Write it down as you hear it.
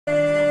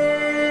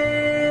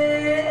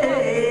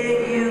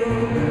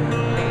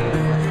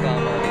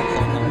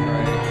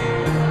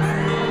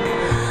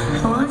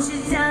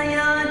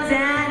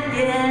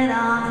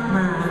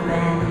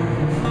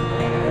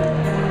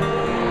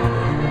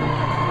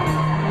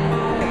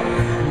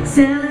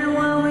Telling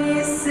what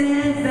we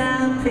said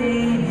about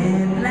pain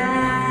and life.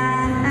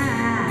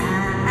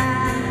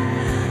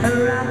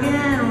 Rock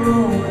and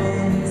roll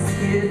is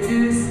here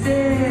to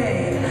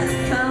stay.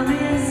 Come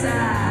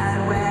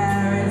inside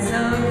where it's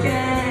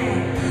okay.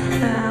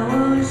 I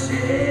won't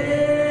shake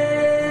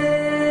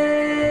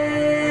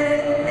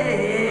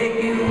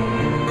you.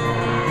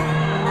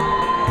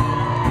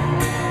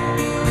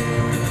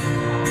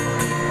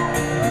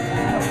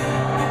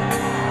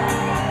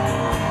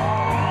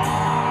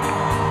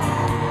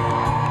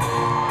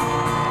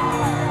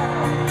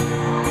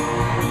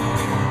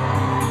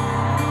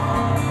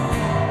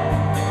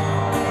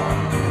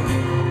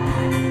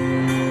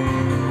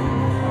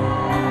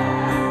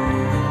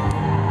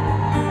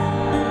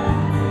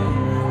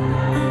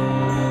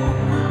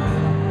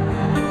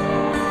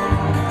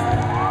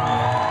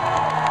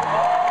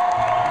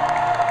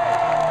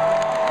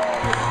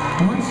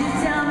 Won't you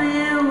tell me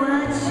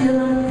what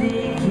you're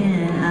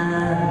thinking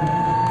of?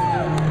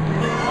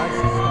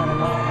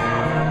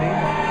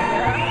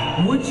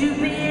 Would you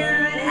be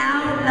an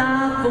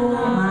outlaw for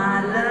my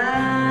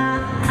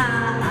love?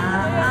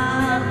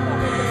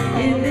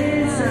 If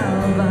it's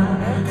over,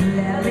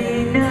 let me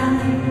know.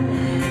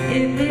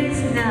 If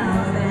it's no,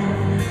 then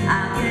I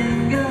can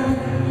go,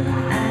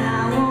 and I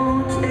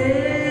won't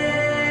take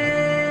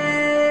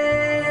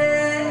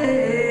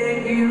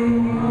you.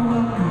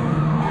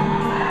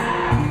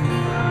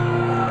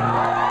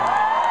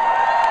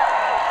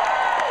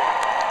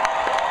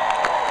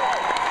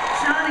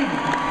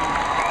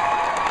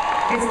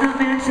 It's not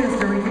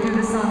Manchester, we can do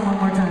this song one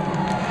more time.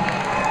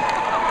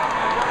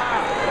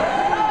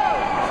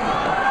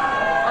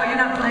 Oh, you're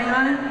not playing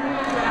on it?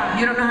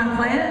 You don't know how to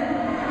play it?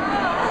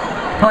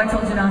 Oh, I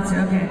told you not to,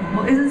 okay.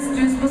 Well, isn't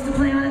Stu supposed to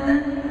play on it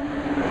then?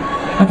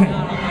 Okay,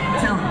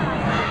 tell him.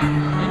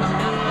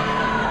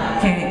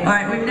 Okay,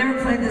 alright, we've never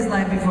played this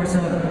live before,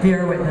 so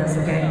bear with us,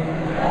 okay?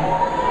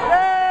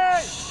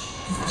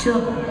 Just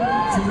chill.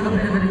 It's a little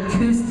bit of an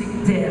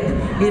acoustic dip.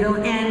 It'll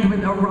end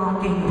with a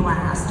rocking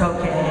blast,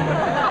 okay?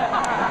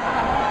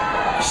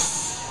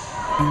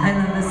 I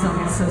love this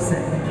song, it's so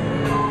sick.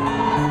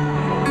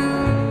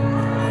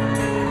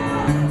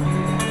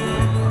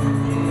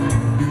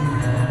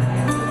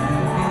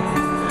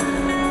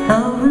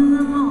 Over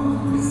the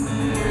moss,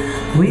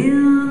 we're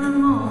on the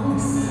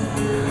moss.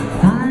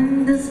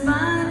 Find us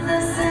by the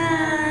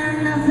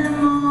sand, nothing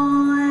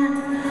more. And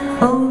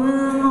over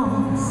the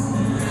moss,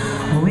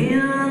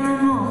 we're on the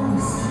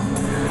moss.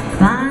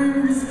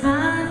 Find us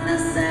by the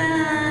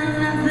sand,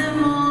 nothing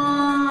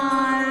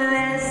more.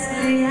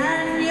 Leslie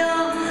and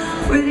your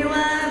pretty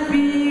white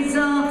beads,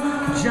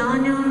 oh, John,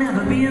 you'll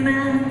never be a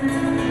man,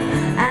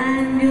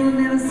 and you'll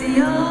never see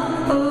your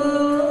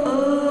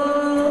home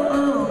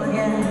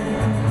again.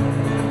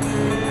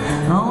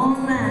 Oh,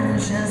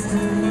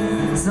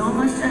 Manchester, so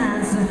much to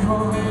answer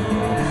for.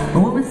 A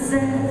woman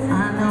said,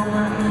 I know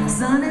my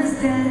son is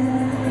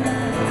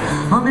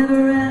dead. I'll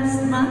never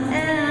rest my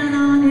hand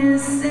on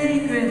his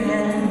sacred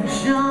head.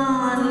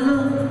 John,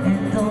 look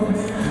at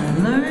those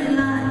blurry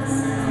lights.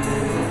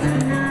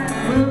 Tonight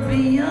will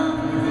be your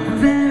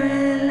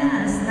very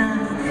last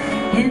night.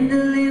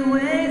 Hindley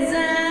waits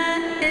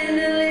and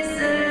Hindley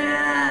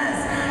says,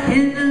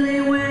 Hindley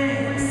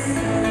waits,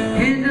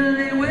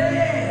 Hindley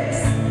waits,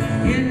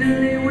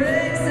 Hindley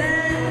waits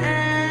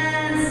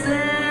and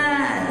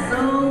says,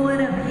 oh,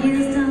 whatever he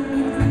has done,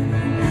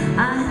 I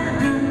have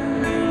done.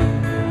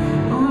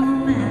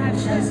 Oh,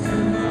 Manchester,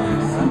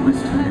 so much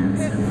to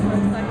answer for.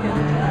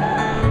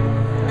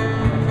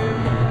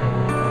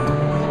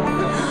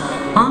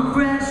 On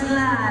fresh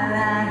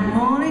lilac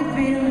morning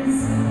fields,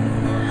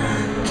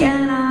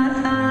 cannot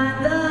hide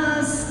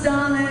the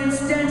starlit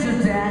stench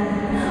of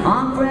death.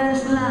 On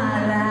fresh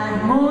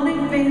lilac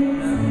morning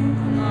fields,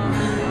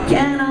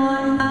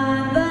 cannot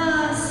hide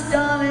the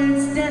starlit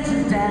stench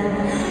of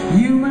death.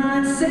 You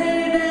might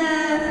say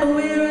that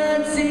we're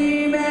a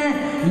team,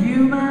 and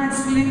you might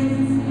sleep,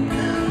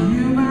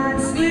 you might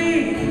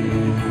sleep,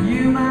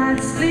 you might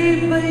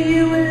sleep, but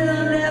you will